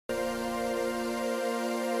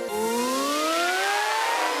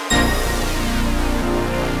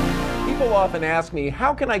People often ask me,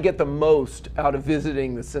 how can I get the most out of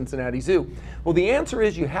visiting the Cincinnati Zoo? Well, the answer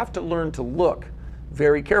is you have to learn to look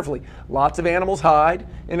very carefully. Lots of animals hide,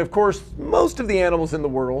 and of course, most of the animals in the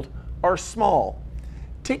world are small.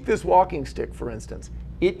 Take this walking stick, for instance.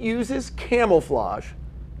 It uses camouflage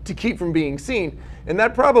to keep from being seen, and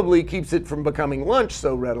that probably keeps it from becoming lunch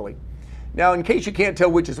so readily. Now, in case you can't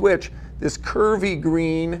tell which is which, this curvy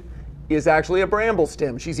green is actually a bramble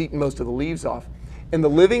stem. She's eaten most of the leaves off. And the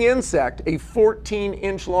living insect, a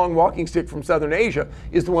 14-inch long walking stick from Southern Asia,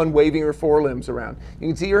 is the one waving her forelimbs around. You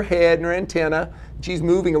can see her head and her antenna. She's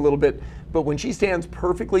moving a little bit, but when she stands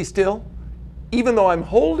perfectly still, even though I'm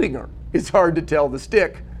holding her, it's hard to tell the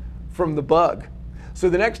stick from the bug. So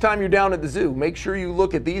the next time you're down at the zoo, make sure you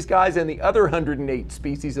look at these guys and the other 108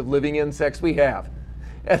 species of living insects we have.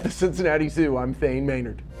 At the Cincinnati Zoo, I'm Thane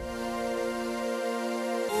Maynard.